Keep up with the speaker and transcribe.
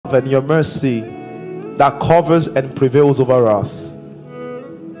and your mercy that covers and prevails over us.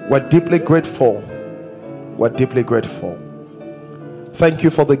 We're deeply grateful. We're deeply grateful. Thank you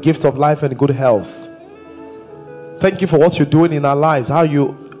for the gift of life and good health. Thank you for what you're doing in our lives, how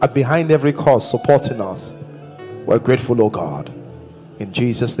you are behind every cause, supporting us. We're grateful, oh God. In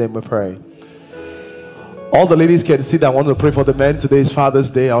Jesus' name we pray. All the ladies can sit. I want to pray for the men. Today is Father's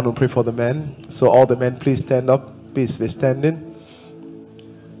Day. I want to pray for the men. So all the men, please stand up. Please be standing.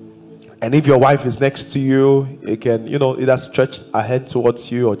 And if your wife is next to you, you can, either stretch a hand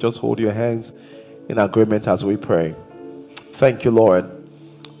towards you or just hold your hands in agreement as we pray. Thank you, Lord.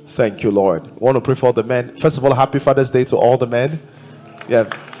 Thank you, Lord. I want to pray for the men. First of all, happy Father's Day to all the men. Yeah,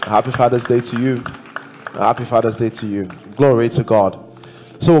 happy Father's Day to you. Happy Father's Day to you. Glory to God.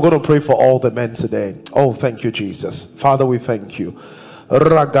 So we're going to pray for all the men today. Oh, thank you, Jesus. Father, we thank you.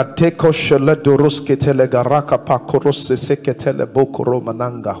 Ragateko sheleduruske telegaraka pakorose seketele bokoro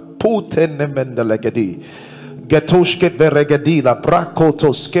mananga putene mendelegedi getoshke veregedi la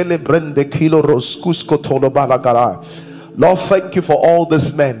brakoto skele brende kilo roskusko tolobalagara. Lord, thank you for all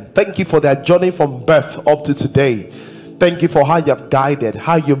these men. Thank you for their journey from birth up to today. Thank you for how you have guided,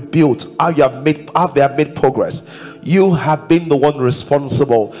 how you built, how they have made progress. You have been the one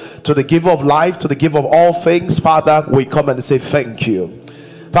responsible. To the giver of life, to the giver of all things, Father, we come and say thank you.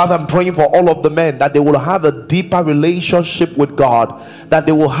 Father, I'm praying for all of the men that they will have a deeper relationship with God, that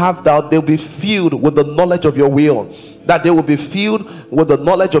they'll be filled with the knowledge of your will, that they will be filled with the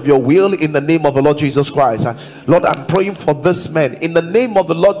knowledge of your will in the name of the Lord Jesus Christ. Lord, I'm praying for this man in the name of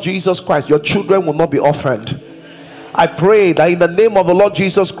the Lord Jesus Christ. Your children will not be orphaned. I pray that in the name of the Lord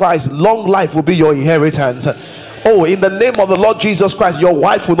Jesus Christ, long life will be your inheritance. Oh, in the name of the Lord Jesus Christ, your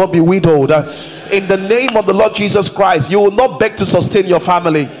wife will not be widowed. In the name of the Lord Jesus Christ, you will not beg to sustain your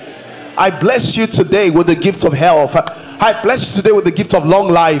family. I bless you today with the gift of health. I bless you today with the gift of long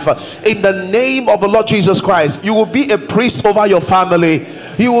life. In the name of the Lord Jesus Christ, you will be a priest over your family.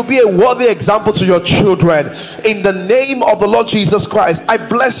 You will be a worthy example to your children. In the name of the Lord Jesus Christ, I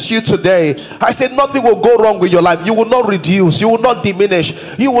bless you today. I said nothing will go wrong with your life. You will not reduce. You will not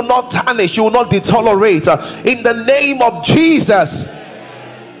diminish. You will not tarnish. You will not deteriorate. In the name of Jesus.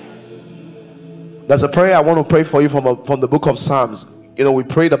 There's a prayer I want to pray for you from the book of Psalms. We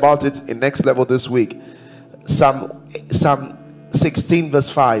prayed about it in Next Level this week. Psalm 16 verse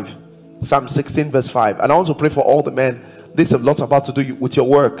 5. Psalm 16 verse 5. And I want to pray for all the men. There's a lot about to do with your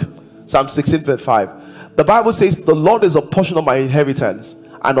work. Psalm 16 verse 5. The Bible says, the Lord is a portion of my inheritance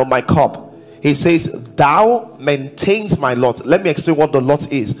and of my cup. He says, thou maintains my lot. Let me explain what the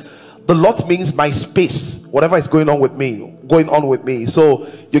lot is. The lot means my space, whatever is going on with me. So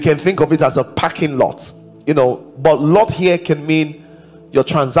you can think of it as a parking lot, but lot here can mean your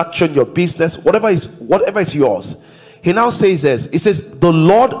transaction, your business, whatever is yours. He now says this. He says, the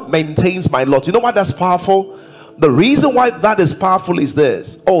Lord maintains my lot. You know why that's powerful? The reason why that is powerful is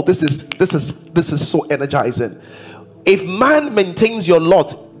this. Oh, this is so energizing. If man maintains your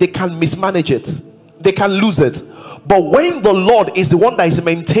lot, they can mismanage it. They can lose it. But when the Lord is the one that is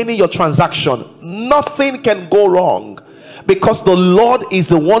maintaining your transaction, nothing can go wrong, because the Lord is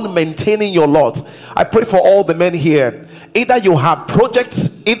the one maintaining your lot. I pray for all the men here. Either you have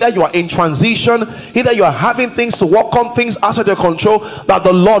projects, either you are in transition, either you are having things to work on, things outside your control, that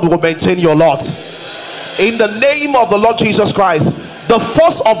the Lord will maintain your lot. In the name of the Lord Jesus Christ, the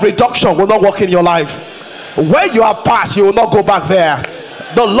force of reduction will not work in your life. Where you have passed, you will not go back there.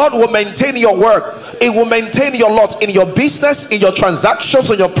 The Lord will maintain your work. It will maintain your lot in your business, in your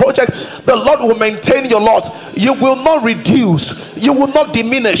transactions, in your project. The Lord will maintain your lot. You will not reduce. You will not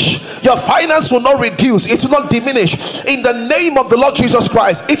diminish. Your finance will not reduce. It will not diminish. In the name of the Lord Jesus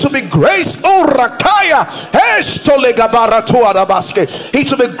Christ, it will be grace. Oh, Rakaya.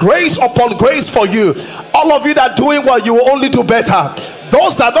 It will be grace upon grace for you. All of you that are doing well, you will only do better.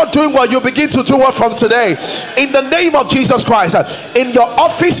 Those that are not doing well, you begin to do well from today. In the name of Jesus Christ. In your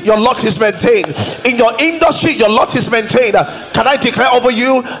office, your lot is maintained. In your industry, your lot is maintained. Can I declare over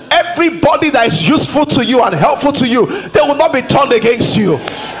you, everybody that is useful to you and helpful to you, they will not be turned against you.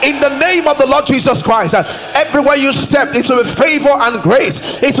 In the name of the Lord Jesus Christ, everywhere you step, it will be favor and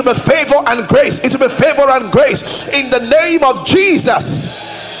grace. It will be favor and grace. It will be favor and grace. In the name of Jesus.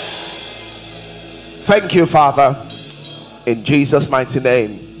 Thank you, Father. In Jesus' mighty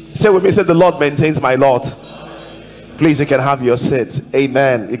name. Say with me, say, the Lord maintains my lot. Please, you can have your seat.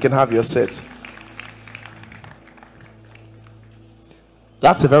 Amen. You can have your seat.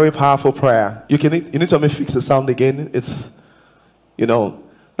 That's a very powerful prayer. You need to help me fix the sound again. It's,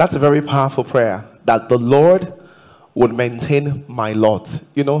 that's a very powerful prayer, that the Lord would maintain my lot.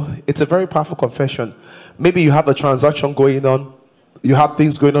 It's a very powerful confession. Maybe you have a transaction going on. you have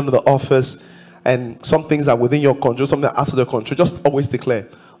things going on in the office, and some things are within your control, something are out of your control, just always declare,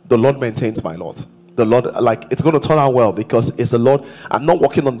 the Lord maintains my Lord. The Lord, like, it's going to turn out well, because it's the Lord. I'm not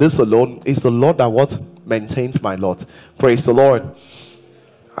working on this alone. It's the Lord that what maintains my Lord. Praise the Lord.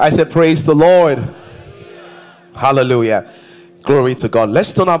 I said, praise the Lord. Hallelujah. Glory to God.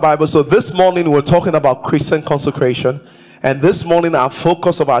 Let's turn our Bible. So this morning we're talking about Christian consecration, and this morning our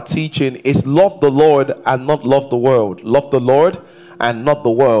focus of our teaching is love the Lord and not love the world. Love the Lord and not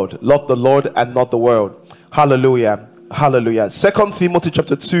the world. Love the Lord and not the world. Hallelujah. Hallelujah. 2 Timothy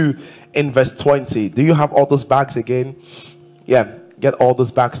chapter 2 in verse 20. Do you have all those bags again? Yeah, get all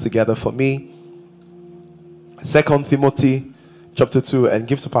those bags together for me. 2 Timothy chapter 2, and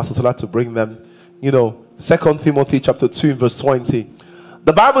give to Pastor Tola to bring them. 2 Timothy chapter 2 in verse 20.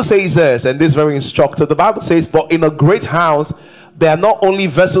 The Bible says this, and this is very instructive. The Bible says, but in a great house there are not only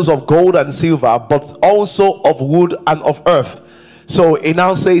vessels of gold and silver, but also of wood and of earth. So it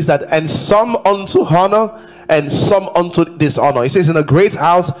now says that, and some unto honor and some unto dishonor. It says in a great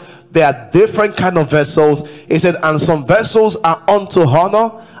house there are different kind of vessels. It said, and some vessels are unto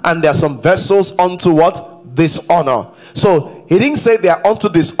honor, and there are some vessels unto what? Dishonor. So he didn't say they are unto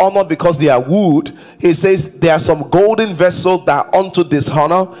dishonor because they are wood. He says there are some golden vessels that are unto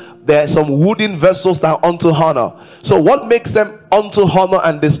dishonor. There are some wooden vessels that are unto honor. So what makes them unto honor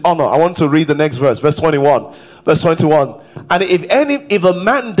and dishonor? I want to read the next verse, verse 21. Verse 21. And if a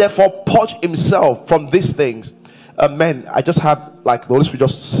man therefore purge himself from these things, men, I just have, like, the Holy Spirit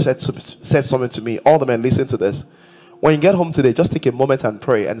just said something to me. All the men, listen to this. When you get home today, just take a moment and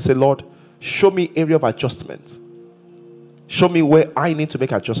pray and say, Lord, show me area of adjustment. Show me where I need to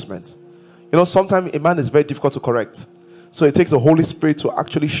make adjustments. Sometimes a man is very difficult to correct. So it takes the Holy Spirit to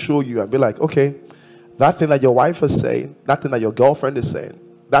actually show you and be like, okay, that thing that your wife is saying, that thing that your girlfriend is saying,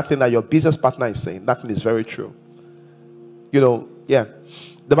 that thing that your business partner is saying, that thing is very true. Yeah.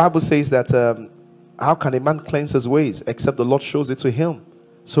 The Bible says that how can a man cleanse his ways except the Lord shows it to him?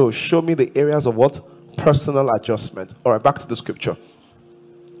 So show me the areas of what? Personal adjustment. All right, back to the scripture.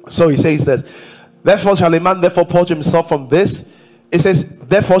 So he says this, therefore shall a man therefore purge himself from this. It says,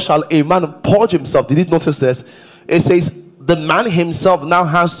 therefore shall a man purge himself. Did you notice this? It says the man himself now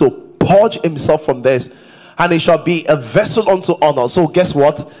has to purge himself from this, and it shall be a vessel unto honor. So guess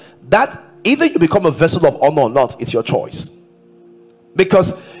what? That either you become a vessel of honor or not, it's your choice.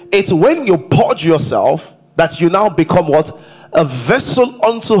 Because it's when you purge yourself that you now become what? A vessel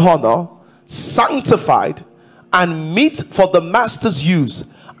unto honor, sanctified, and meet for the master's use,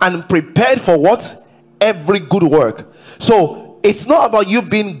 and prepared for what? Every good work. So it's not about you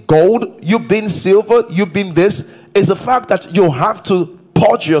being gold, you being silver, you being this. It's the fact that you have to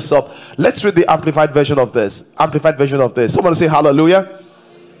purge yourself. Let's read the amplified version of this. Amplified version of this. Someone say hallelujah.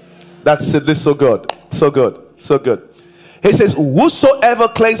 That's it. This is so good. So good. So good. He says, whosoever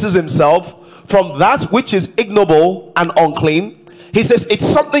cleanses himself from that which is ignoble and unclean. He says it's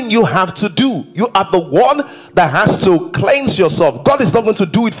something you have to do. You are the one that has to cleanse yourself. God is not going to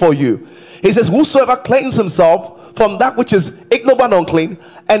do it for you. He says, whosoever cleanses himself from that which is ignoble and unclean,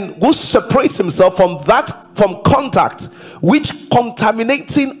 and who separates himself from contact which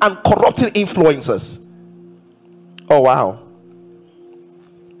contaminating and corrupting influences. Oh wow.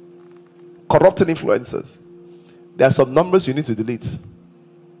 Corrupting influences. There are some numbers you need to delete.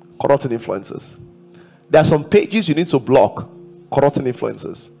 Corrupting influences. There are some pages you need to block. Corrupting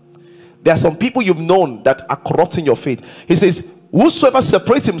influences. There are some people you've known that are corrupting your faith. He says, whosoever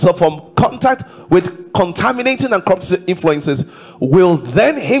separates himself from contact with contaminating and corrupting influences will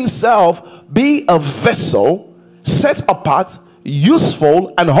then himself be a vessel set apart,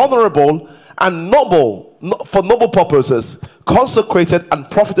 useful and honorable and noble for noble purposes, consecrated and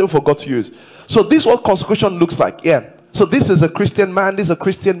profitable for God to use. So this is what consecration looks like. Yeah. So this is a Christian man. This is a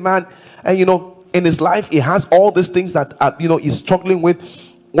Christian man, and in his life he has all these things that he's struggling with.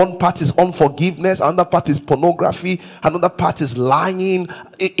 One part is unforgiveness, another part is pornography, another part is lying.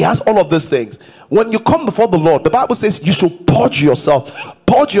 He has all of these things. When you come before the Lord, the Bible says you should purge yourself.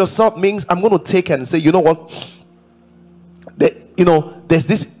 Purge yourself means I'm going to take and say, you know what? There's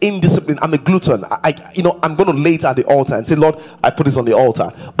this indiscipline. I'm a glutton. I'm going to lay it at the altar and say, Lord, I put this on the altar.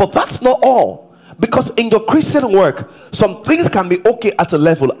 But that's not all. Because in your Christian work, some things can be okay at a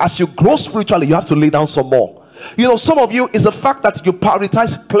level. As you grow spiritually, you have to lay down some more. Some of you is the fact that you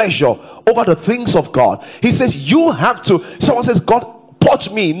prioritize pleasure over the things of God. He says you have to. Someone says, God, purge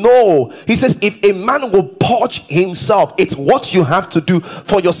me. No, he says if a man will purge himself, it's what you have to do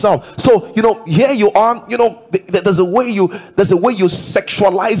for yourself. So here you are, there's a way you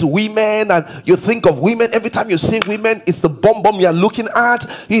sexualize women, and you think of women. Every time you see women, it's the bomb you're looking at.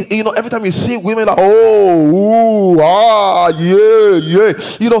 Every time you see women, like,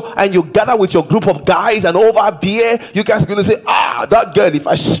 and you gather with your group of guys, and over beer you guys are going to say, that girl, if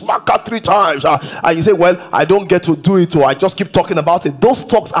I smack her 3 times, and you say, well, I don't get to do it, or I just keep talking about it. Those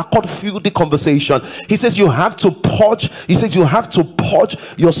talks are called filthy conversation. He says you have to purge. He says you have to purge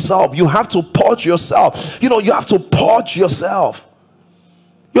yourself. You have to purge yourself. You have to purge yourself.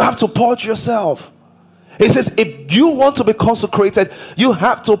 You have to purge yourself. He says if you want to be consecrated, you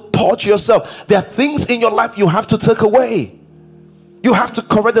have to purge yourself. There are things in your life you have to take away. You have to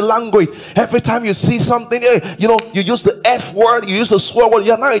correct the language. Every time you see something, you use the F word, you use the swear word.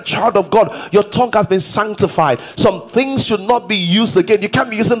 You're now a child of God. Your tongue has been sanctified. Some things should not be used again. You can't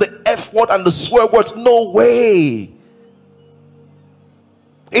be using the F word and the swear words. No way.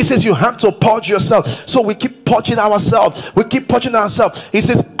 He says you have to purge yourself. So we keep purging ourselves. We keep purging ourselves. He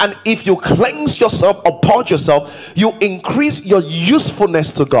says, and if you cleanse yourself or purge yourself, you increase your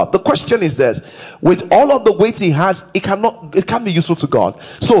usefulness to God. The question is this: with all of the weight he has, it can't be useful to God.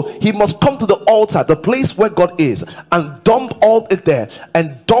 So he must come to the altar, the place where God is, and dump all it there,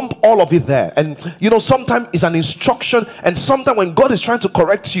 and dump all of it there. And sometimes it's an instruction, and sometimes when God is trying to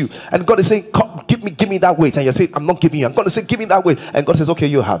correct you, and God is saying, give me that weight, and you say, I'm not giving you. I'm going to say, give me that weight, and God says, okay,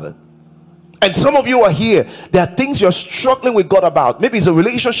 you have it. And some of you are here, there are things you're struggling with God about. Maybe it's a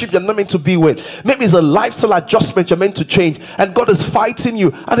relationship you're not meant to be with. Maybe it's a lifestyle adjustment you're meant to change, and God is fighting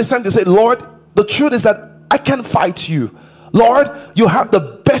you. And it's time to say, Lord, the truth is that I can't fight you. Lord, you have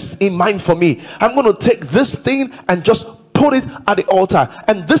the best in mind for me. I'm going to take this thing and just put it at the altar.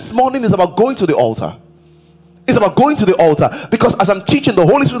 And this morning is about going to the altar. It's about going to the altar, because as I'm teaching, the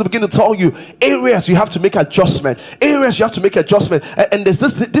Holy Spirit will begin to tell you areas you have to make adjustment, and this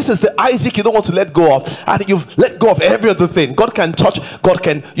is the Isaac you don't want to let go of, and you've let go of every other thing. God can touch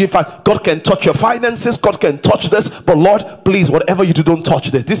your finances, God can touch this, but Lord, please, whatever you do, don't touch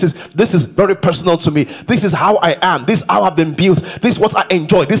this. This is very personal to me. This is how I am. This is how I've been built. This is what I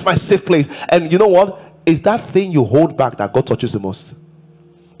enjoy. This is my safe place. And you know what? Is that thing you hold back that God touches the most.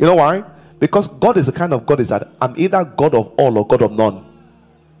 You know why? Because God is the kind of God is that I'm either God of all or God of none.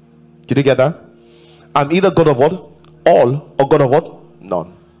 Did you get that? I'm either God of what? All, or God of what?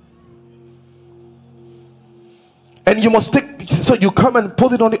 None. And you must so you come and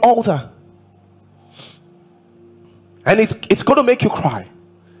put it on the altar. And it's going to make you cry.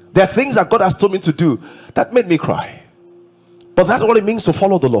 There are things that God has told me to do that made me cry. But that's what it means to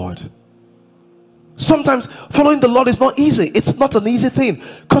follow the Lord. Sometimes following the Lord is not easy. It's not an easy thing.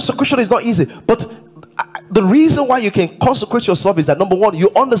 Consecration is not easy. But the reason why you can consecrate yourself is that, number one, you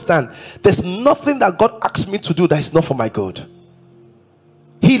understand there's nothing that God asks me to do that is not for my good.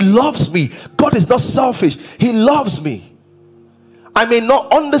 He loves me. God is not selfish. He loves me. I may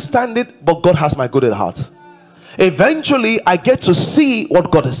not understand it, but God has my good at heart. Eventually, I get to see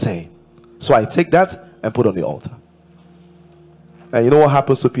what God is saying. So I take that and put on the altar. And you know what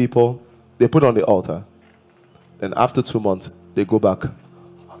happens to people? They put it on the altar. Then after 2 months, they go back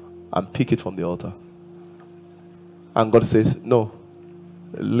and pick it from the altar. And God says, no,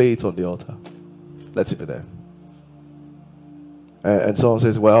 lay it on the altar. Let it be there. And someone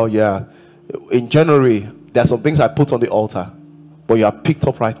says, well, yeah, in January, there are some things I put on the altar, but you are picked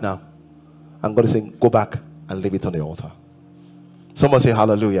up right now. And God is saying, go back and leave it on the altar. Someone say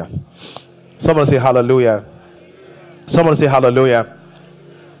hallelujah. Someone say hallelujah. Someone say hallelujah.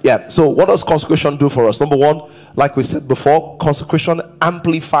 Yeah, so what does consecration do for us? Number one, like we said before, consecration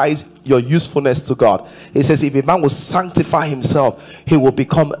amplifies your usefulness to God. It says if a man will sanctify himself, he will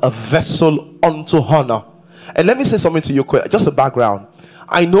become a vessel unto honor. And let me say something to you quick, just a background.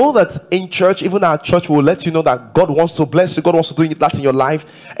 I know that in church, even our church will let you know that God wants to bless you, God wants to do that in your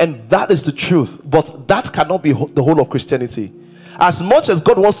life, and that is the truth. But that cannot be the whole of Christianity. As much as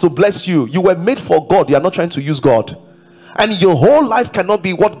God wants to bless you, you were made for God. You are not trying to use God. And your whole life cannot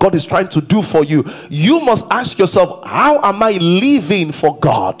be what God is trying to do for you. You must ask yourself, how am I living for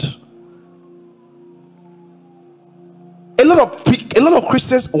God? A lot of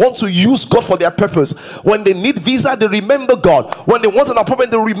Christians want to use God for their purpose. When they need visa, they remember God. When they want an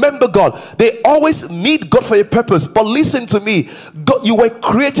appointment, they remember God. They always need God for a purpose. But listen to me, God, you were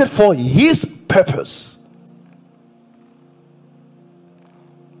created for His purpose.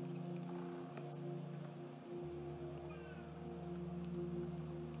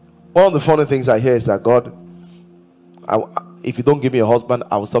 One of the funny things I hear is that God, if you don't give me a husband,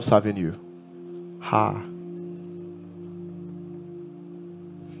 I will stop serving you. Ha.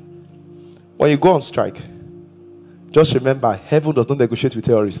 when you go on strike, just remember, heaven does not negotiate with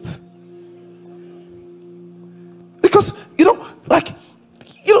terrorists. Because,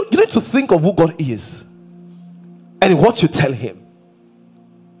 you need to think of who God is and what you tell him.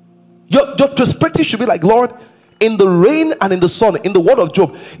 Your perspective should be like, Lord, in the rain and in the sun, in the word of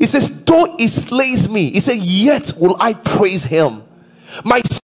Job, he says, though he slays me, he said, yet will I praise him. My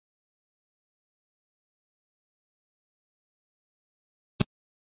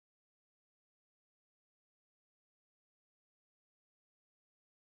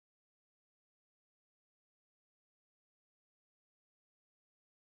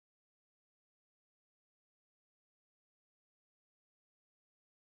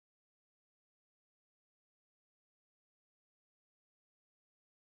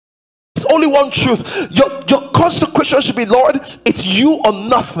only one truth. Your consecration should be, Lord, it's you or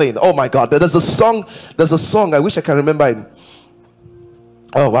nothing. Oh my God, there's a song I wish I can remember it.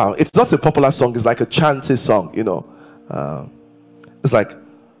 Oh wow, it's not a popular song, it's like a chanty song, it's like,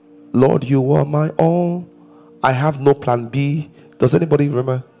 Lord, you are my all, I have no plan B. Does anybody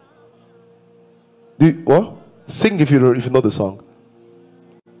remember? What? Sing if you know the song.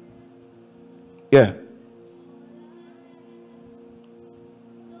 Yeah.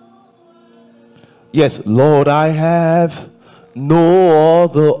 Yes, Lord, I have no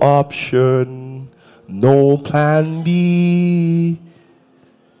other option, no plan B.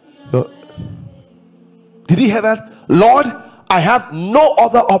 Did you hear that? Lord, I have no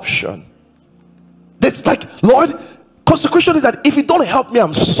other option. That's like, Lord, consecration is that if you don't help me,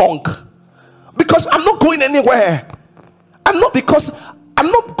 I'm sunk. Because I'm not going anywhere. I'm not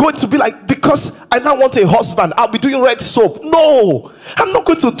going to be like, because I now want a husband, I'll be doing red soap. No, I'm not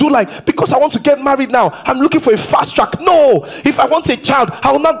going to do like, because I want to get married now, I'm looking for a fast track. No, if I want a child,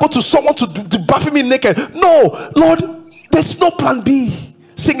 I will not go to someone to bath me naked. No, Lord, there's no plan B.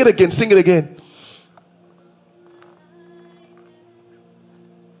 Sing it again, sing it again.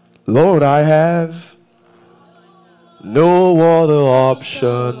 Lord, I have no other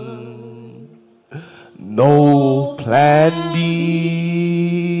option, no plan B.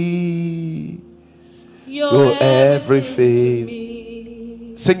 You're everything.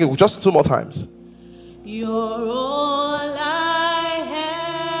 Sing it just 2 more times. You're all I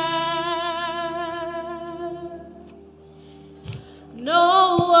have.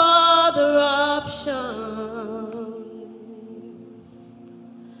 No other option.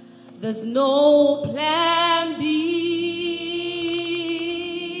 There's no plan B.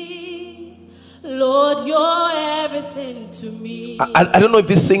 Lord, you're everything to me. I don't know if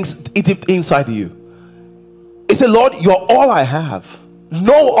this sings deep inside you. It said, Lord, you're all I have.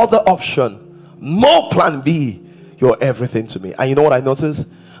 No other option. No plan B. You're everything to me. And you know what I noticed?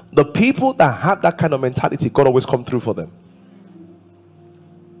 The people that have that kind of mentality, God always come through for them.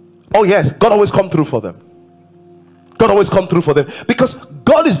 Oh yes, God always come through for them. God always come through for them. Because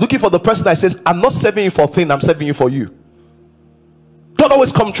God is looking for the person that says, I'm not serving you for a thing, I'm serving you for you. God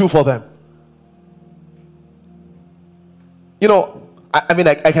always come through for them. You know, I mean,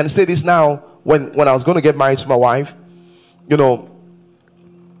 I can say this now. When I was going to get married to my wife, you know,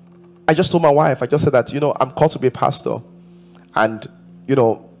 I just told my wife, I just said that, you know, I'm called to be a pastor. And, you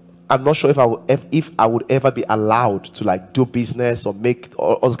know, I'm not sure if I would ever be allowed to like do business or make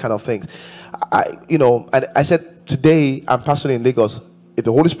all those kind of things. And I said, today I'm pastoring in Lagos. If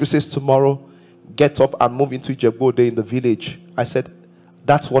the Holy Spirit says tomorrow, get up and move into Ijebu Day in the village, I said,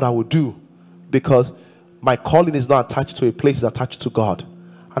 that's what I would do. Because my calling is not attached to a place, it's attached to God.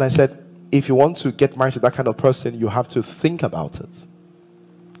 And I said, if you want to get married to that kind of person, you have to think about it.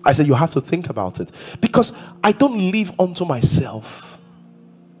 I said, you have to think about it. Because I don't live unto myself.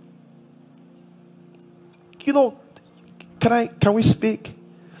 You know, can we speak?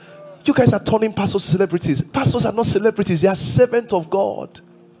 You guys are turning pastors to celebrities. Pastors are not celebrities, they are servants of God.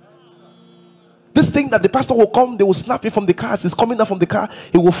 This thing that the pastor will come, they will snap you from the car. As he's coming down from the car,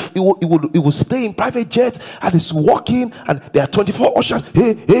 he will stay in private jet and he's walking, and there are 24 ushers.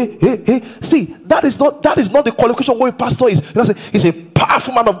 Hey. See, that is not the qualification what a pastor is. He's a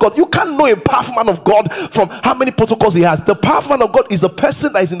powerful man of God. You can't know a powerful man of God from how many protocols he has. The powerful man of God is the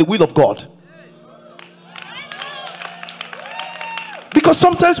person that is in the will of God. Because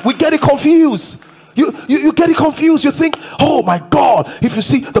sometimes we get it confused. You get it confused. You think, oh my God, if you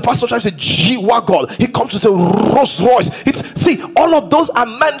see the pastor drives a G-Wagon, he comes with a Rolls Royce. See, all of those are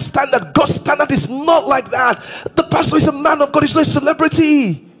man's standard. God's standard is not like that. The pastor is a man of God, he's not a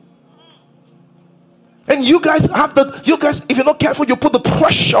celebrity. And you guys, if you're not careful, you put the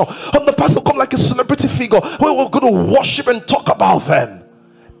pressure on the pastor to come like a celebrity figure. We're going to worship and talk about them.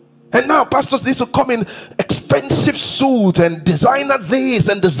 And now pastors need to come in expensive suit and designer this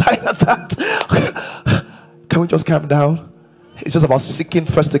and designer that. Can we just calm down? It's just about seeking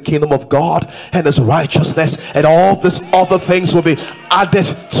first the kingdom of God and his righteousness, and all these other things will be added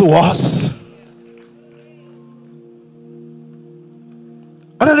to us.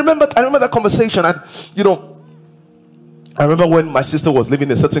 And I remember that conversation, and I remember when my sister was living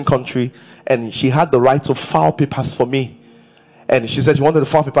in a certain country and she had the right to file papers for me. And she said she wanted to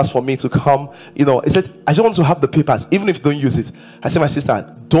file papers for me to come. I said, I just want to have the papers, even if you don't use it. I said, my sister,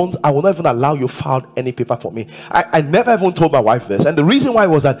 I will not even allow you file any paper for me. I never even told my wife this. And the reason why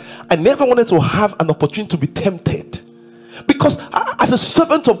was that I never wanted to have an opportunity to be tempted. Because as a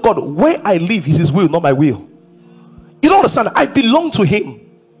servant of God, where I live is his will, not my will. You don't understand? I belong to him.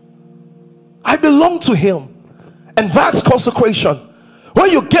 I belong to him. And that's consecration. When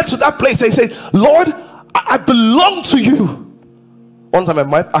you get to that place and you say, Lord, I belong to you. One time my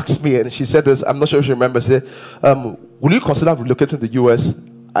wife asked me, and she said this, I'm not sure if she remembers it, will you consider relocating to the US?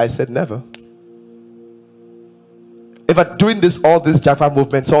 I said never. If I'm doing all this Japa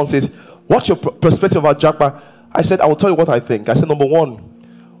movement, someone says, what's your perspective about Japa? I said, I will tell you what I think. I said, number one,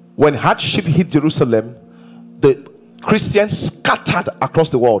 when hardship hit Jerusalem, the Christians scattered across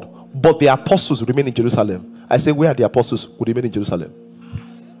the world, but the apostles remain in Jerusalem. I said, where are the apostles who remain in Jerusalem?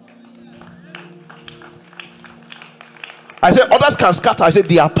 I said, others can scatter. I said,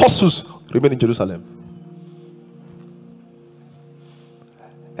 the apostles remain in Jerusalem.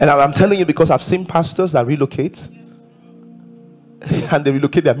 And I'm telling you because I've seen pastors that relocate and they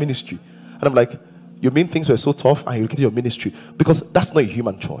relocate their ministry. And I'm like, you mean things were so tough and you relocate your ministry? Because that's not a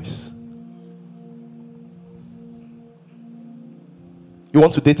human choice. You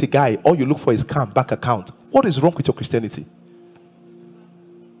want to date a guy, all you look for is bank account. What is wrong with your Christianity?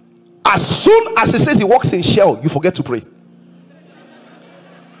 As soon as he says he walks in Shell, you forget to pray.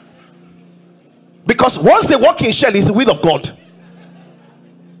 Because once they walk in Shell, it's the will of God.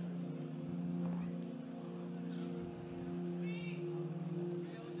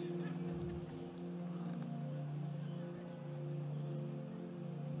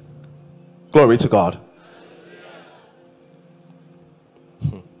 Glory to God.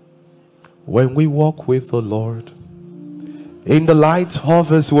 When we walk with the Lord in the light of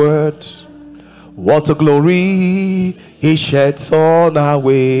his word, what a glory he sheds on our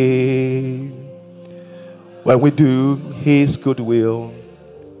way. When we do his good will,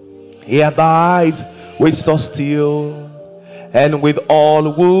 he abides with us still, and with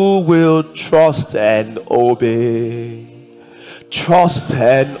all who will trust and obey. Trust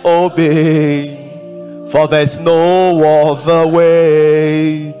and obey, for there's no other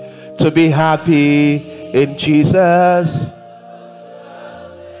way to be happy in Jesus.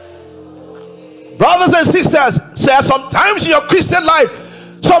 Brothers and sisters, there are sometimes in your Christian life,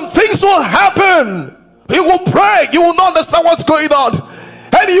 some things will happen. You will pray, you will not understand what's going on,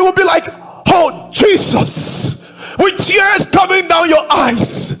 and you will be like, oh Jesus, with tears coming down your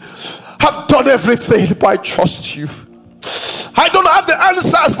eyes, I've done everything, but I trust you. I don't have the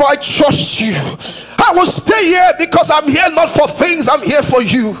answers, but I trust you. I will stay here because I'm here not for things, I'm here for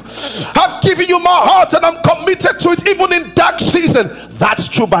you. I've given you my heart and I'm committed to it even in dark season. That's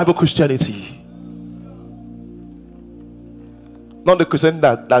true Bible Christianity. Not the Christian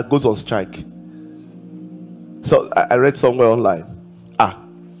that goes on strike. So I read somewhere online,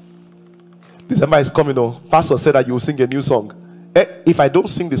 December is coming on. Pastor said that you will sing a new song. If I don't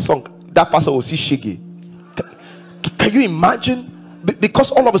sing the song, that pastor will see shiggy. Can you imagine?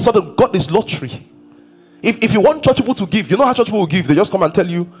 Because all of a sudden God is lottery. If you want church people to give, you know how church people will give? They just come and tell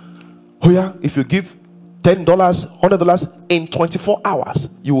you, oh yeah, if you give $10, $100 in 24 hours,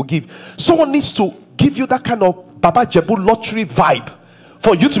 you will give. Someone needs to give you that kind of Baba Jebu lottery vibe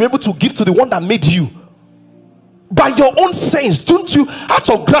for you to be able to give to the one that made you. By your own sense, don't you, out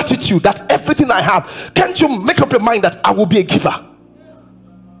of gratitude that everything I have, can't you make up your mind that I will be a giver?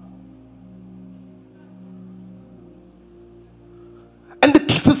 And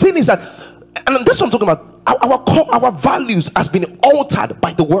the thing is that, and that's what I'm talking about, our values has been altered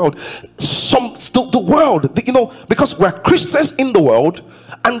by the world. The world, because we're Christians in the world,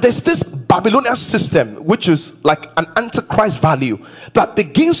 and there's this Babylonian system which is like an antichrist value that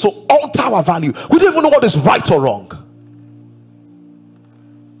begins to alter our value. We don't even know what is right or wrong.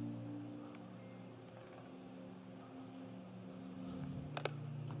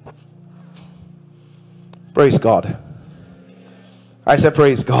 Praise God. I said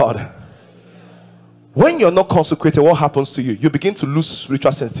praise God. When you're not consecrated, what happens to you? You begin to lose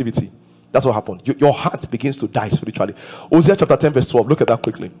spiritual sensitivity. That's what happened. Your heart begins to die spiritually. Hosea chapter 10 verse 12. Look at that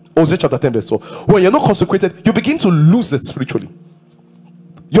quickly. Hosea chapter 10 verse 12. When you're not consecrated, you begin to lose it spiritually.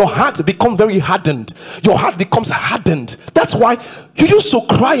 Your heart becomes very hardened. Your heart becomes hardened. That's why you used to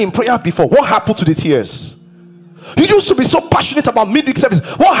cry in prayer before. What happened to the tears? You used to be so passionate about midweek service.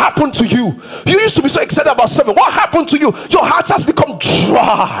 What happened to you? You used to be so excited about service. What happened to you? Your heart has become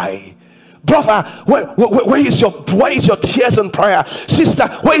dry. Brother, where is your tears in prayer? Sister,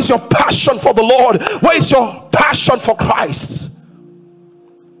 where is your passion for the Lord? Where is your passion for Christ?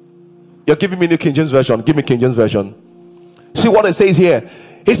 You're giving me New King James Version. Give me King James Version. See what it says here.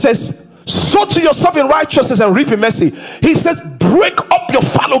 It says, sow to yourself in righteousness and reap in mercy. He says, break up your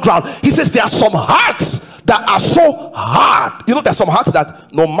fallow ground. He says, there are some hearts that are so hard. You know, there are some hearts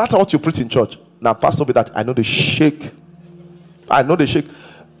that no matter what you preach in church. Now, Pastor, be that I know they shake. I know they shake.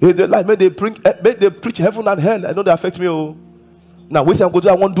 They like, may they preach heaven and hell. I know they affect me. Oh. Now, we say I'm going to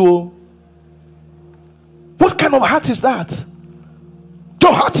do, I won't do. What kind of heart is that?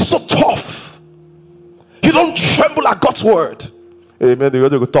 Your heart is so tough. You don't tremble at God's word. Amen. They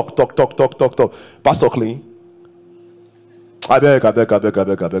go talk. Pastor clean. I beg.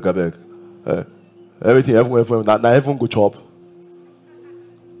 Everything, everyone. Now everyone go chop.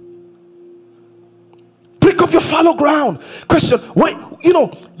 Break up your fallow ground. Question: why? You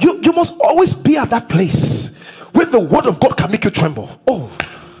know, you must always be at that place where the word of God can make you tremble. Oh,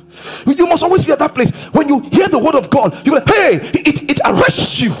 you must always be at that place when you hear the word of God. You go, hey, it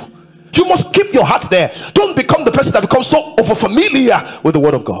arrests you. You must keep your heart there. Don't become the person that becomes so over familiar with the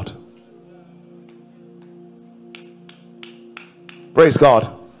word of God. Praise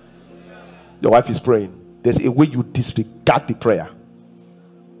God. Your wife is praying. There's a way you disregard the prayer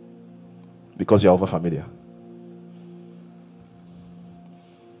because you're over familiar.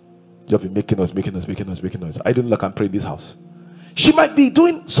 You'll be making noise. I don't know, like I'm praying in this house. She might be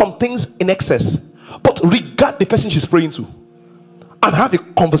doing some things in excess, but regard the person she's praying to and have a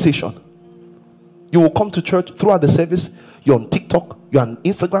conversation. You will come to church throughout the service. You're on TikTok, you're on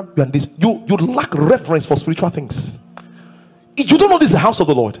Instagram, you're on this. You lack reverence for spiritual things. You don't know this is the house of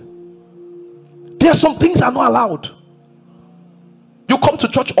the Lord. There are some things that are not allowed. You come to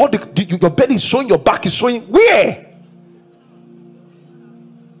church, all your belly is showing, your back is showing. Where?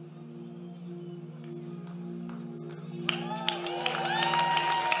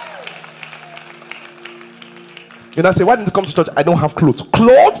 You know, say, why didn't you come to church? I don't have clothes.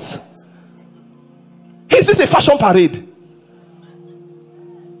 Clothes? Is this a fashion parade?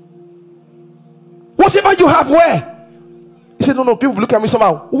 Whatever you have, where? He said, no, people look at me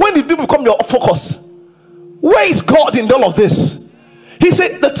somehow. When did people become your focus? Where is God in all of this? He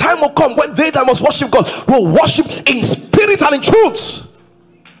said, the time will come when they that must worship God will worship in spirit and in truth.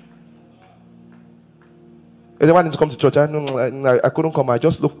 He said, why didn't you come to church? I couldn't come. I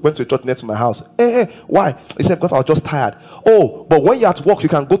just went to a church near to my house. Why? He said, because I was just tired. Oh, but when you're at work, you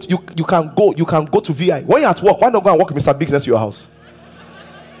can go to VI. When you're at work, why not go and work with Mr. Biggs next to your house?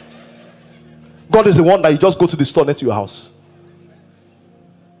 God is the one that you just go to the store next to your house.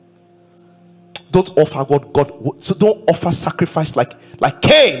 Don't offer God. So don't offer sacrifice like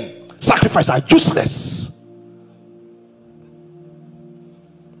Cain. Sacrifice are useless.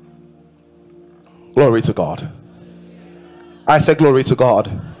 Glory to God. I said glory to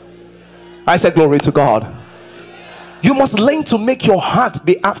God. I said glory to God. You must learn to make your heart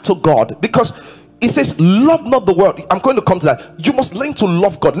be after God, because it says love not the world. I'm going to come to that. You must learn to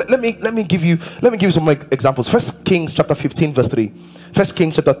love God. Let me give you some examples. First Kings chapter 15 verse 3. First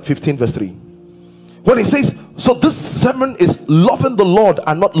Kings chapter 15 verse 3. When it says, so this sermon is loving the Lord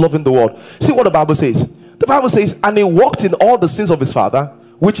and not loving the world. See what the Bible says. The Bible says, and he walked in all the sins of his father,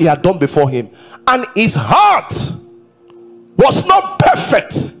 which he had done before him, and his heart was not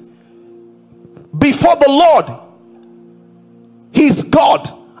perfect before the Lord his God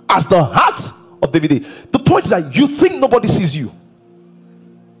as the heart of David. The point is that you think nobody sees you.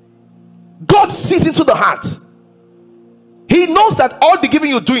 God sees into the heart. He knows that all the giving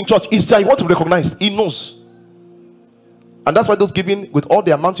you do in church is that you want to be recognized. He knows. And that's why those giving, with all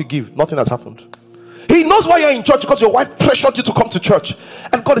the amount you give, nothing has happened. He knows why you're in church, because your wife pressured you to come to church.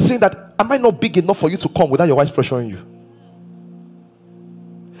 And God is saying that, am I not big enough for you to come without your wife pressuring you?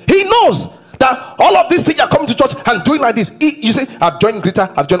 He knows that all of these things are coming to church and doing like this. You say, I've joined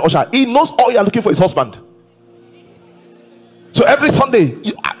Greta, I've joined Usher. He knows all you're looking for is husband. So every Sunday,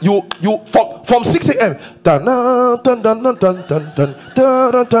 you from 6 a.m.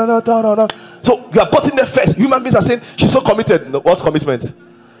 So you have gotten there first. Human beings are saying, she's so committed. No, what's commitment?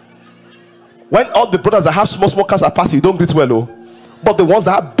 When all the brothers that have small cars are passing, you don't greet well, oh. But the ones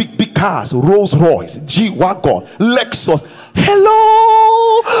that have big cars, Rolls Royce, G-Wagon, Lexus,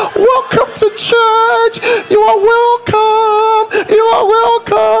 hello, welcome to church. You are welcome. You are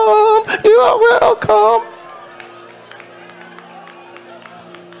welcome. You are welcome.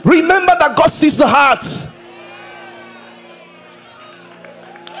 Remember that God sees the heart.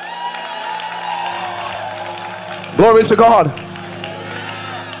 Glory to God.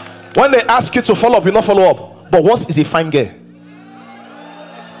 When they ask you to follow up, you not follow up. But once is a fine girl.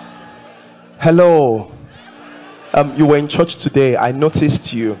 Hello. You were in church today. I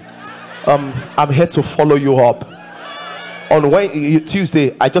noticed you. I'm here to follow you up. On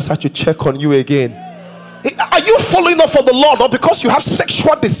Tuesday, I just had to check on you again. Are you following up for the Lord, or because you have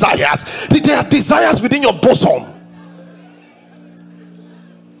sexual desires? There are desires within your bosom.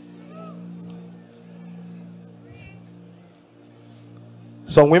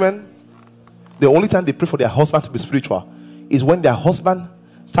 Some women, the only time they pray for their husband to be spiritual is when their husband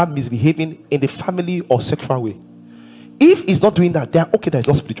start misbehaving in the family or sexual way. If he's not doing that, they are okay that it's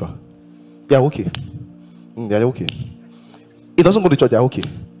not spiritual. They are okay. They are okay. It doesn't go to church, they are okay.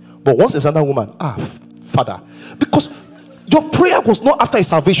 But once there's another woman, Father, because your prayer was not after his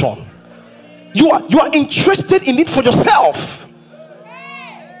salvation. You are interested in it for yourself.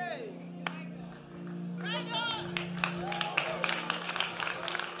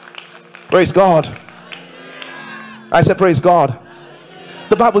 Praise God. I said praise God.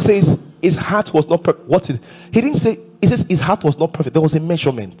 The Bible says his heart was not perfect. He didn't say, it says his heart was not perfect. There was a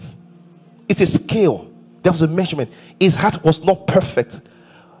measurement. It's a scale. There was a measurement. His heart was not perfect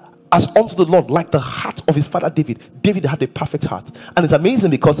as unto the Lord, like the heart of his father David. David had a perfect heart. And it's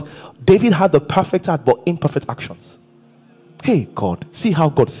amazing because David had the perfect heart but imperfect actions. Hey God, see how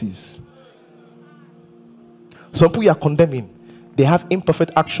God sees. Some people you are condemning, they have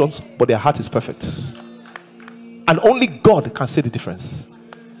imperfect actions but their heart is perfect. And only God can say the difference.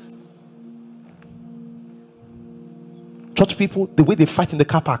 Church people, the way they fight in the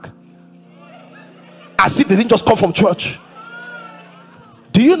car park, as if they didn't just come from church.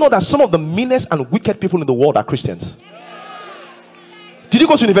 Do you know that some of the meanest and wicked people in the world are Christians? Did you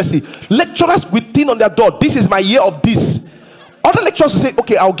go to university? Lecturers with thin on their door, this is my year of this. Other lecturers will say,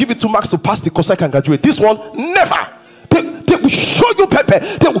 okay, I'll give you 2 marks to pass the course I can graduate. This one, never. They will show you pepper.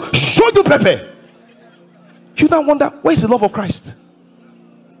 They will show you pepper. You now wonder, where is the love of Christ?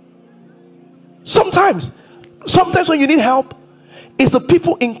 Sometimes when you need help, it's the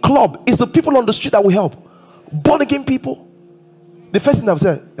people in club, it's the people on the street that will help. Born again people, the first thing I will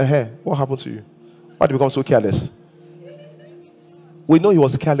say, what happened to you? Why did you become so careless? We know he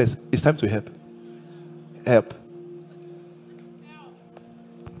was careless. It's time to help. Help.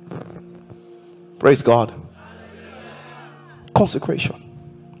 Praise God. Consecration.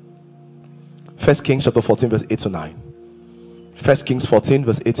 1 Kings chapter 14 verse 8 to 9. 1 Kings 14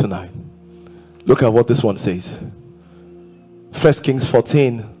 verse 8 to 9. Look at what this one says. 1 Kings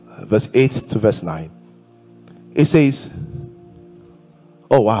 14 verse 8 to verse 9. It says,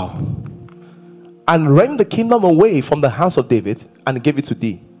 oh wow, and rent the kingdom away from the house of David and gave it to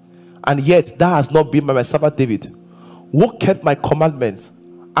thee, and yet thou hast not been my servant David, who kept my commandments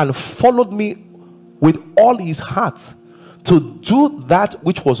and followed me with all his heart to do that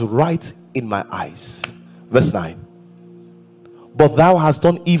which was right in my eyes. Verse 9. But thou hast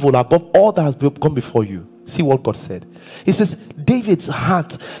done evil above all that has gone before you. See what God said. He says, David's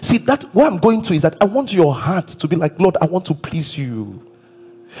heart. See, that what I'm going to is that I want your heart to be like, Lord, I want to please you.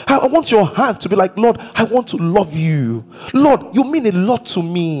 I want your heart to be like, Lord, I want to love you. Lord, you mean a lot to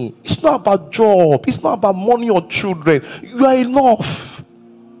me. It's not about job. It's not about money or children. You are enough.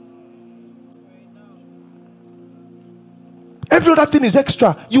 Every other thing is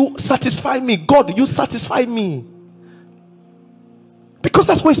extra. You satisfy me. God, you satisfy me. Because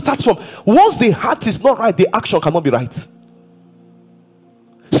that's where it starts from. Once the heart is not right, the action cannot be right.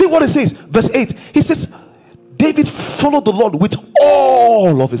 See what it says. Verse 8. He says, David followed the Lord with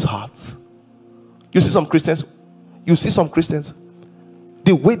all of his heart. You see some Christians,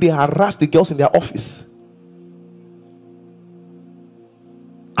 the way they harass the girls in their office.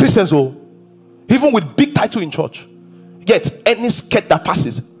 Christians, even with big title in church, yet any skirt that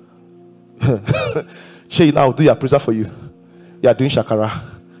passes, Shay, now do your prayer for you. You are doing shakara.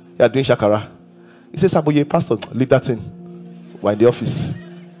 He says, Saboye, pastor, leave that in. We're in the office.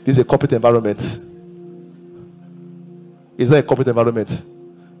 This is a corporate environment. It's not a corporate environment.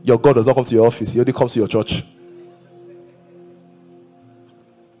 Your God does not come to your office. He only comes to your church.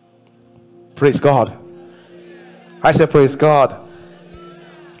 Praise God. I said praise God.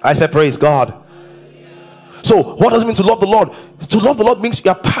 I said praise God. So what does it mean to love the Lord? To love the Lord means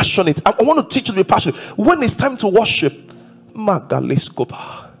you are passionate. I want to teach you to be passionate. When it's time to worship, Lord,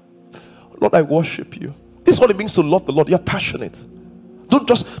 I worship you. This is what it means to love the Lord. You're passionate. Don't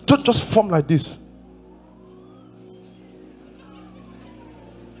just form like this.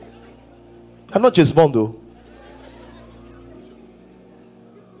 I'm not just born though.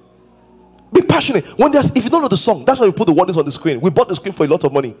 passionate. When there's, if you don't know the song, that's why we put the wordings on the screen. We bought the screen for a lot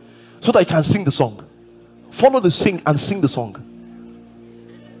of money so that you can sing the song. Follow the sing and sing the song.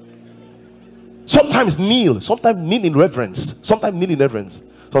 Sometimes kneel in reverence. Sometimes kneel in reverence.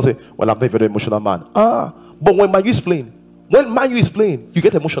 So I say, well, I'm not a very emotional man. But when Manu is playing, you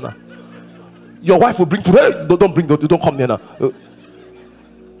get emotional. Your wife will bring food. Hey, don't come here now.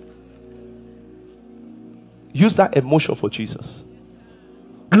 Use that emotion for Jesus.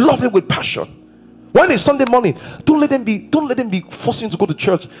 Love him with passion. When it's Sunday morning, don't let them be forcing you to go to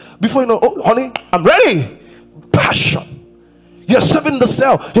church. Before you know, oh honey, I'm ready. Passion. You're serving the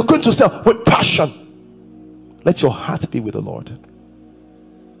cell. You're going to sell with passion. Let your heart be with the Lord.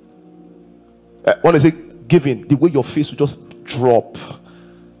 When I say giving, the way your face will just drop.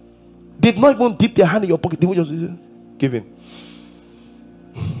 They've not even dipped their hand in your pocket. They will just giving.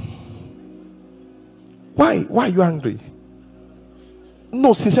 Why are you angry?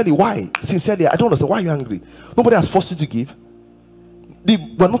 No, sincerely, why? Sincerely, I don't understand. Why are you angry? Nobody has forced you to give.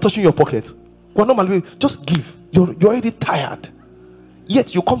 We're not touching your pocket. We're not, just give. You're already tired.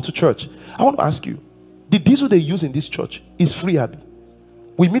 Yet you come to church. I want to ask you, the diesel they use in this church is free, Abby.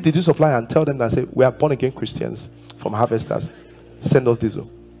 We meet the diesel supplier and tell them that, say, we are born again Christians from Harvesters. Send us diesel.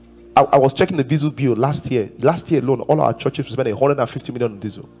 I was checking the diesel bill last year. Last year alone, all our churches spent 150 million on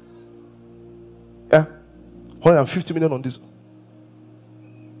diesel. Yeah, 150 million on diesel.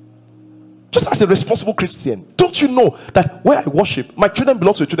 Just as a responsible Christian, don't you know that where I worship, my children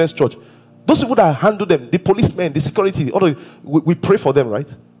belong to a children's church. Those people that handle them, the policemen, the security, we pray for them,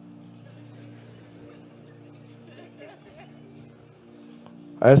 right?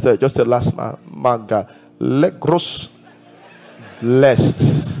 I just the last manga, Legros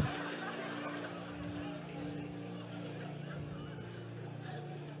blessed.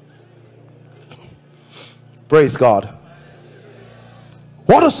 Praise God.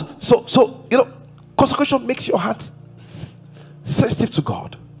 What is so you know, consecration makes your heart sensitive to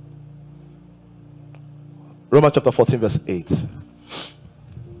God. Romans chapter 14 verse 8.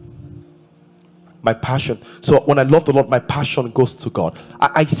 My passion. So when I love the Lord, my passion goes to God.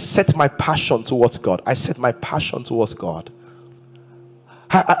 I set my passion towards God. I set my passion towards God.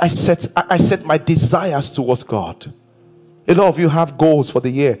 I set my desires towards God. A lot of you have goals for the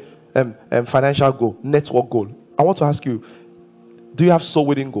year, financial goal, network goal. I want to ask you, do you have soul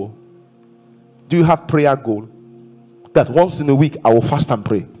winning goal? Do you have prayer goal? That once in a week I will fast and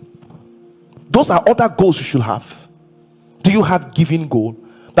pray. Those are other goals you should have. Do you have giving goal?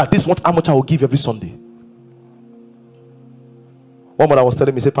 That this is what how much I will give every Sunday. One mother was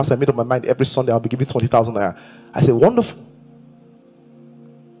telling me, say, Pastor, I made up my mind every Sunday I'll be giving 20,000 naira. I said, wonderful.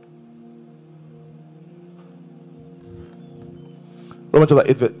 Romans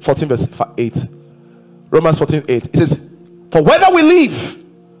chapter 14 verse 8. Romans 14 8. It says, for whether we live,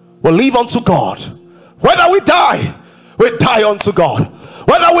 we live unto God. Whether we die unto God.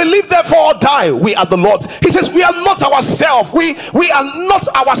 Whether we live therefore or die, we are the Lord's. He says we are not ourselves. We are not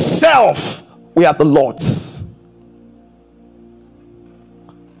ourselves. We are the Lord's.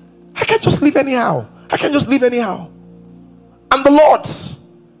 I can't just live anyhow. I can't just live anyhow. I'm the Lord's.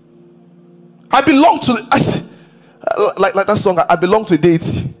 I belong to like that song, I belong to a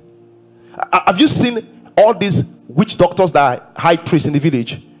deity. Have you seen all these witch doctors that are high priests in the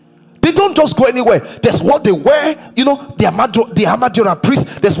village? They don't just go anywhere. There's what they wear, you know, the Amadioran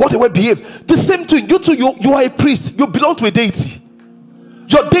priests. There's what they wear, behave. The same thing. You too, you are a priest. You belong to a deity.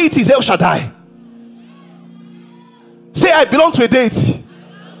 Your deity is El Shaddai. Say, I belong to a deity.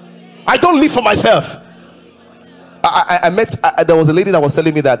 I don't live for myself. I met, there was a lady that was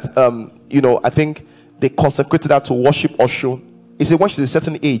telling me that, you know, I think they consecrated her to worship Osho. He said when she's a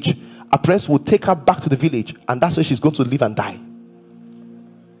certain age, her parents will take her back to the village, and that's where she's going to live and die.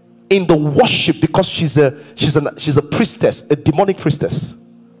 In the worship, because she's a priestess, a demonic priestess.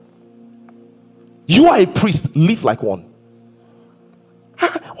 You are a priest, live like one.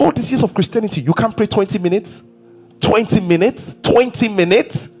 All these years of Christianity, you can't pray 20 minutes, 20 minutes, 20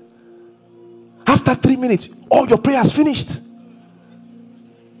 minutes. After 3 minutes, all your prayer is finished.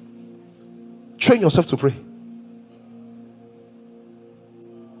 Train yourself to pray.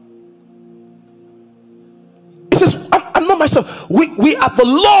 It says, I'm not myself. We are the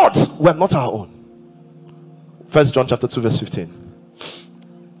Lord's. We are not our own. 1 John chapter 2 verse 15.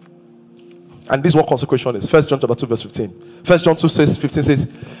 And this is what consecration is. 1 John chapter 2 verse 15. 1 John 2 says, 15 says,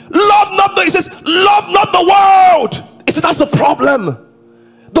 love not the world. It says that's the problem.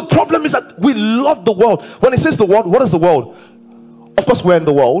 The problem is that we love the world. When it says the world, what is the world? Of course we're in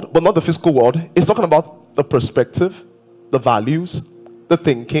the world, but not the physical world. It's talking about the perspective, the values, the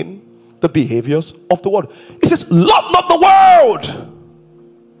thinking, the behaviors of the world. It says love not the world.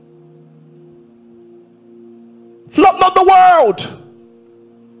 Love not the world.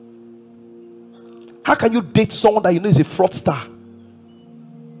 How can you date someone that you know is a fraudster?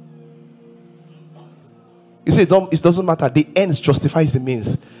 You say it doesn't matter. The ends justifies the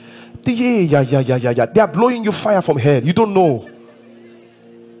means. Yeah. They are blowing you fire from hell. You don't know.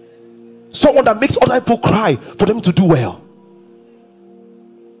 Someone that makes other people cry for them to do well.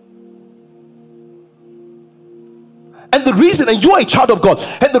 And the reason, and you are a child of God,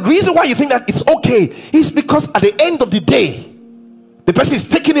 and the reason why you think that it's okay is because at the end of the day, the person is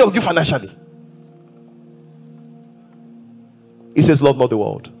taking care of you financially. He says, love not the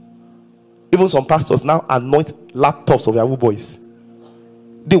world. Even some pastors now anoint laptops of Yahoo boys.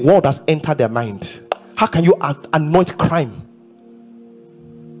 The world has entered their mind. How can you anoint crime?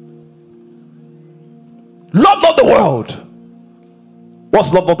 Love not the world.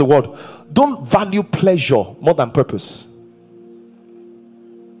 What's love not the world? Don't value pleasure more than purpose.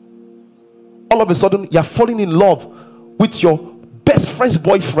 All of a sudden, you're falling in love with your best friend's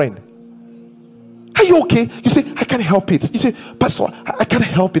boyfriend. Are you okay? You say, I can't help it. You say, Pastor, I can't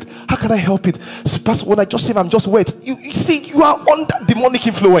help it. How can I help it? Pastor, when I just say I'm just wet. You see, you are under demonic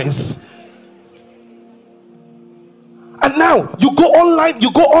influence. And now you go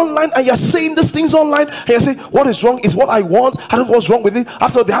online and you're saying these things online, and you say, what is wrong is what I want. I don't know what's wrong with it.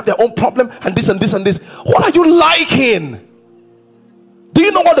 After they have their own problem, and this and this and this. What are you liking? Do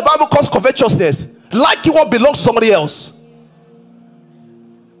you know what the Bible calls covetousness? Liking what belongs to somebody else.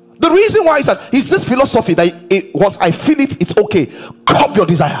 The reason why is that is this philosophy that once I feel it, it's okay. Curb your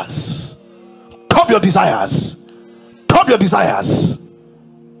desires. Curb your desires. Curb your desires.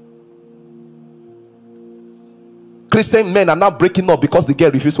 Christian men are now breaking up because the girl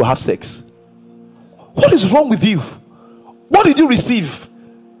refused to have sex. What is wrong with you? What did you receive?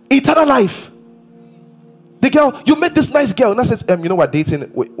 Eternal life. The girl, you met this nice girl, and I said, you know what,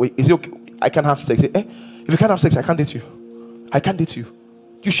 dating, wait, is it okay? I can't have sex. If you can't have sex, I can't date you. I can't date you.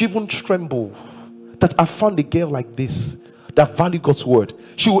 You should even tremble that I found a girl like this that value God's word.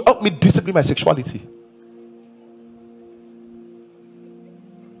 She will help me discipline my sexuality.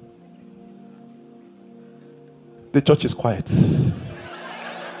 The church is quiet.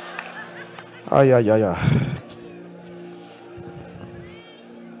 Yeah.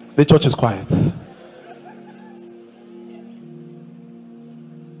 The church is quiet.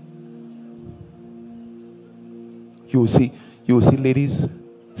 You will see ladies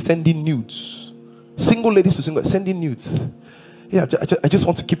sending nudes. Single ladies to single, sending nudes. Yeah, I just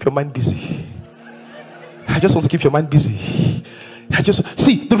want to keep your mind busy. I just want to keep your mind busy. I just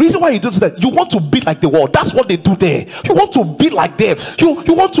see the reason why you do that. You want to be like the world. That's what they do there. You want to be like them.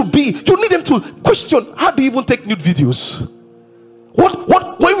 You want to be. You need them to question. How do you even take nude videos?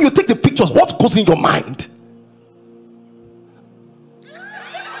 What when you take the pictures? What goes in your mind?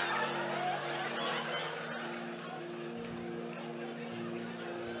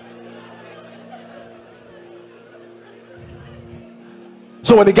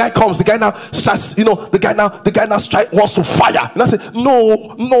 So when the guy comes, the guy now starts, the guy now wants to fire. And I say,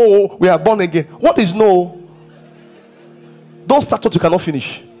 no, we are born again. What is no? Don't start what you cannot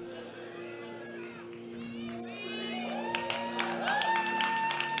finish.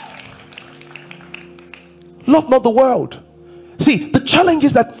 Love not the world. See, the challenge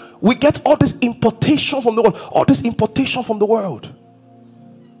is that we get all this importation from the world. All this importation from the world.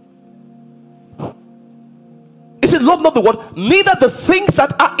 It says, love not the world, neither the things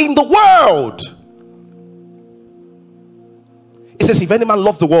that are in the world. It says, if any man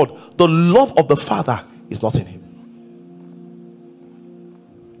loves the world, the love of the Father is not in him.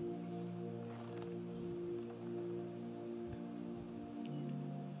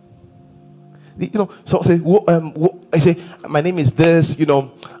 So I say, my name is this,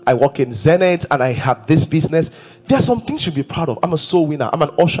 I work in Zenith and I have this business. There are some things you should be proud of. I'm a soul winner. I'm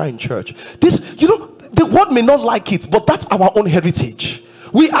an usher in church. This, the world may not like it, but that's our own heritage.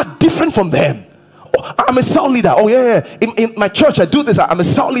 We are different from them. Oh, I'm a cell leader. Oh yeah. In my church, I do this. I'm a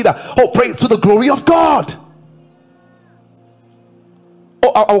cell leader. Oh, pray to the glory of God.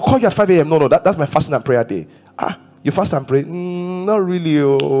 Oh, I will call you at 5 a.m. No, that's my fasting and prayer day. You fast and pray? Not really.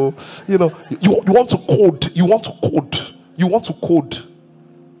 You want to code. You want to code. You want to code.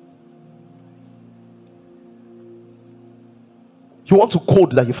 You want to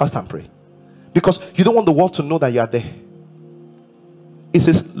code that you fast and pray. Because you don't want the world to know that you are there. It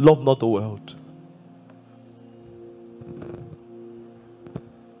says, love not the world.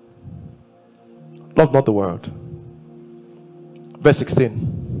 Love not the world. Verse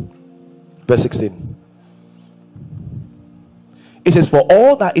 16. Verse 16. It says, for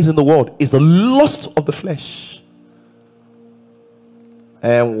all that is in the world is the lust of the flesh.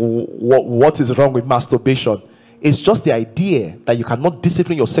 And what is wrong with masturbation It's just the idea that you cannot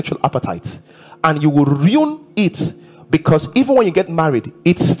discipline your sexual appetite, and you will ruin it, because even when you get married,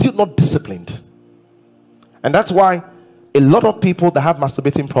 it's still not disciplined. And that's why a lot of people that have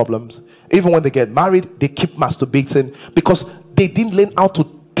masturbating problems, even when they get married, they keep masturbating, because they didn't learn how to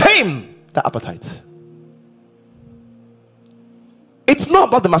tame the appetite. It's not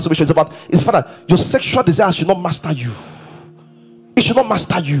about the masturbation, it's about, it's for that your sexual desire should not master you. It should not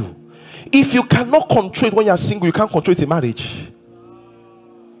master you. If you cannot control it when you are single, you can't control it in marriage.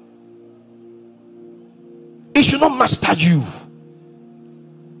 It should not master you.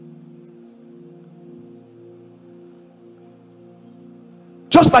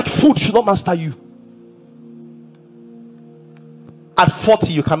 Just like food should not master you. At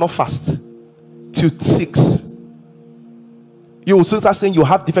 40, you cannot fast till 6. You will soon start saying you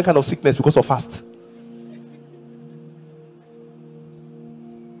have different kind of sickness because of fast.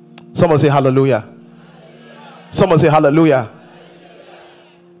 Someone say hallelujah. Someone say hallelujah.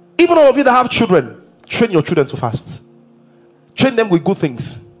 Even all of you that have children, train your children to fast. Train them with good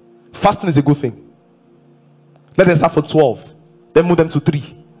things. Fasting is a good thing. Let them start from 12, then move them to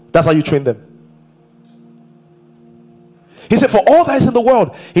 3. That's how you train them. He said, for all that is in the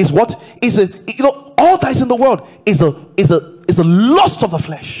world is what is a, you know, all that is in the world is a lust of the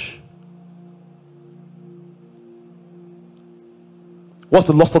flesh. What's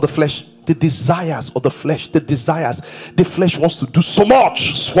the lust of the flesh? The desires of the flesh. The desires. The flesh wants to do so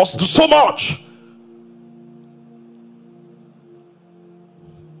much. Wants to do so much.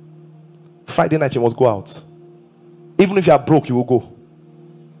 Friday night you must go out. Even if you are broke, you will go.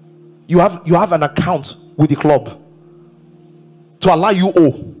 You have an account with the club to allow you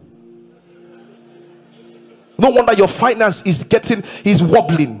owe. No wonder your finance is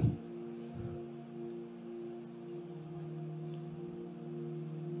wobbling.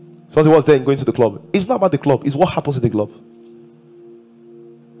 So what's there in going to the club? It's not about the club, it's what happens in the club.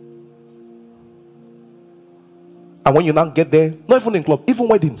 And when you now get there, not even in club, even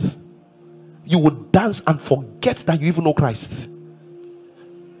weddings, you would dance and forget that you even know Christ.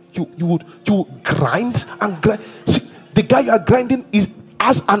 You would grind and grind. See, the guy you are grinding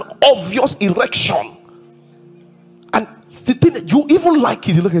has an obvious erection, and the thing that you even like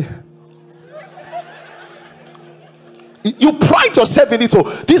it. You look at it. You pride yourself in it. Oh,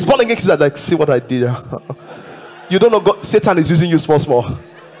 these born again kids are like, see what I did. You don't know God, Satan is using you small.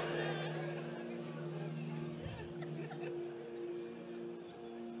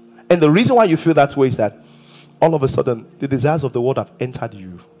 And the reason why you feel that way is that all of a sudden the desires of the world have entered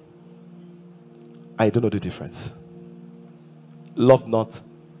you. I don't know the difference. Love not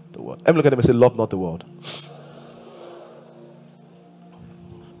the world. Let me look at them and say, love not the world.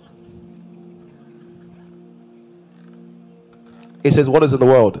 It says, what is in the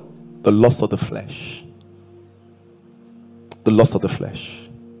world? The lust of the flesh. The lust of the flesh.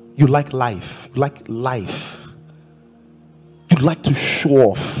 You like life. You like life. You like to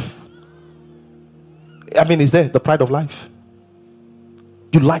show off. I mean, is there the pride of life?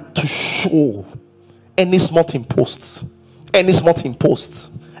 You like to show. Any small thing posts. Any small thing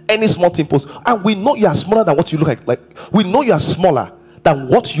posts. Any small thing posts. And we know you are smaller than what you look like. Like, we know you are smaller than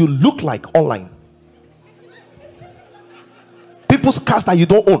what you look like online. People's cars that you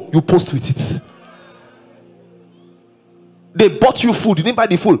don't own, you post with it. They bought you food, you didn't buy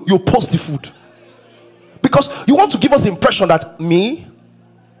the food, you post the food. Because you want to give us the impression that me,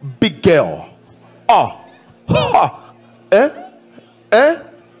 big girl,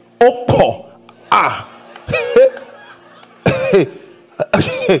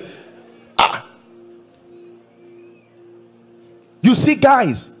 You see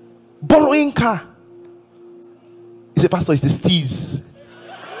guys borrowing car. You say, Pastor, it's the steez.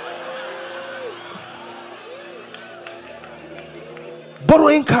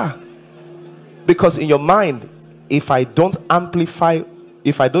 Borrowing car. Because in your mind, if I don't amplify,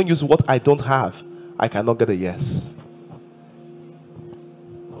 if I don't use what I don't have, I cannot get a yes.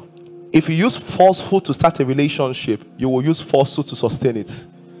 If you use falsehood to start a relationship, you will use falsehood to sustain it.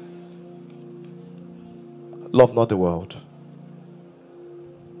 Love not the world.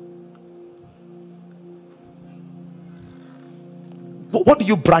 What do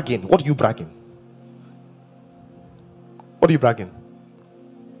you brag in? What are you bragging? What are you bragging?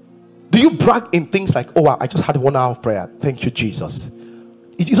 Do you brag in things like, oh, I just had 1 hour of prayer. Thank you, Jesus.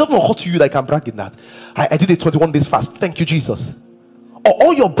 It's not occur to you that I can brag in that. I did a 21 days fast. Thank you, Jesus. Or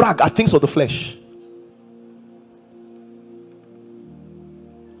all your brag are things of the flesh.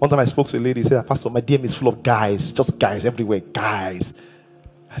 One time I spoke to a lady, said, Pastor, my DM is full of guys, just guys everywhere, guys.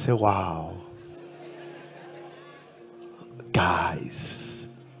 I said, wow. Guys.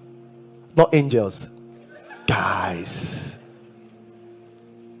 Not angels. Guys,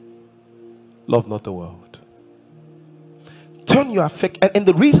 love not the world. Turn your affection, and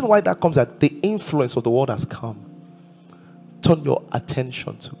the reason why that comes that the influence of the world has come. Turn your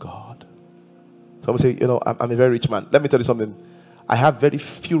attention to God. Someone say, you know, I'm a very rich man. Let me tell you something. I have very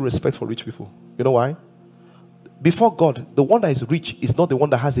few respect for rich people. You know why? Before God, the one that is rich is not the one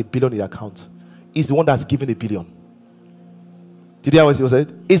that has $1 billion in the account. It's the one that's given $1 billion. Did you hear what he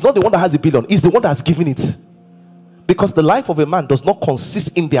said? It's not the one that has $1 billion. It's the one that's given it. Because the life of a man does not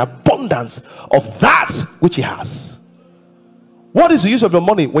consist in the abundance of that which he has. What is the use of your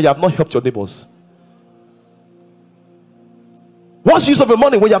money when you have not helped your neighbors? What's the use of your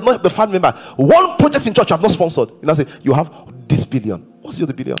money when you have not helped the family member? One project in church you have not sponsored. And I say, you have this billion. What's the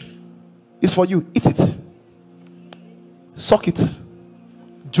other billion? It's for you. Eat it. Suck it.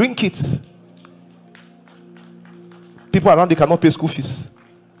 Drink it. People around you cannot pay school fees.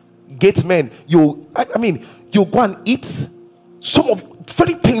 Gate men, you go and eat. Some of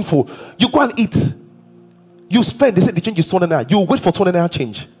very painful. You go and eat. You spend, they say the change is 200 naira. You wait for 200 naira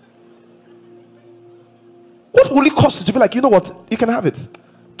change. What will it cost you to be like, you know what? You can have it.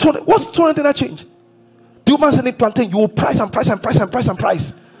 What's 200 naira change? The woman selling plantain, you will price and price and price and price and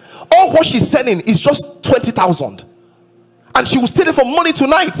price. All what she's selling is just 20,000. And she will steal it for money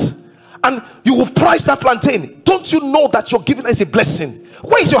tonight. And you will price that plantain. Don't you know that you're giving us a blessing?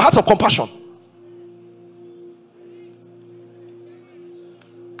 Where is your heart of compassion?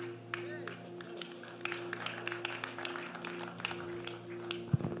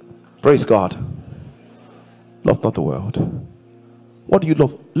 Praise God. Love not the world. What do you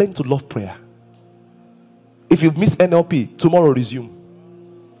love? Learn to love prayer. If you've missed NLP, tomorrow resume.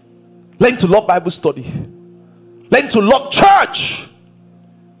 Learn to love Bible study. Learn to love church.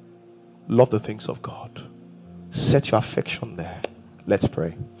 Love the things of God. Set your affection there. Let's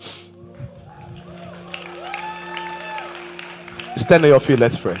pray. Stand on your feet.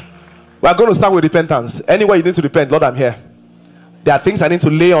 Let's pray. We are going to start with repentance. Anywhere you need to repent, Lord, I'm here. There are things I need to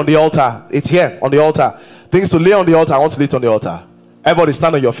lay on the altar. It's here on the altar. Things to lay on the altar. I want to lay it on the altar. Everybody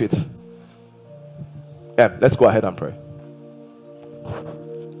stand on your feet. Yeah, let's go ahead and pray.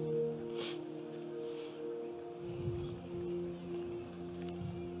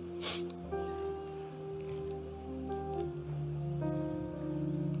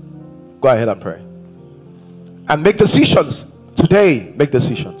 Go ahead and pray. And make decisions. Today, make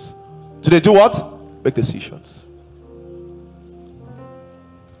decisions. Today, do what? Make decisions.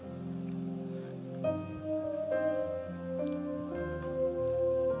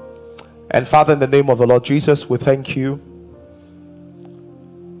 And Father, in the name of the Lord Jesus, we thank you.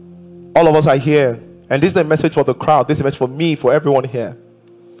 All of us are here. And this is a message for the crowd. This is a message for me, for everyone here.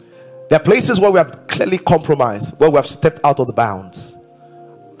 There are places where we have clearly compromised, where we have stepped out of the bounds.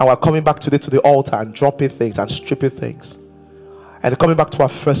 And we're coming back today to the altar and dropping things and stripping things. And coming back to our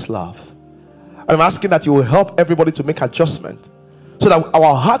first love. And I'm asking that you will help everybody to make adjustment. So that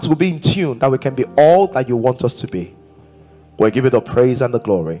our hearts will be in tune, that we can be all that you want us to be. We'll give you the praise and the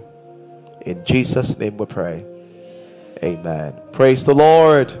glory. In Jesus' name we pray. Amen. Praise the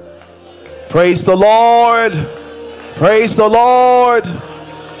Lord. Praise the Lord. Praise the Lord.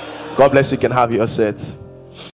 God bless you. You can have your seats.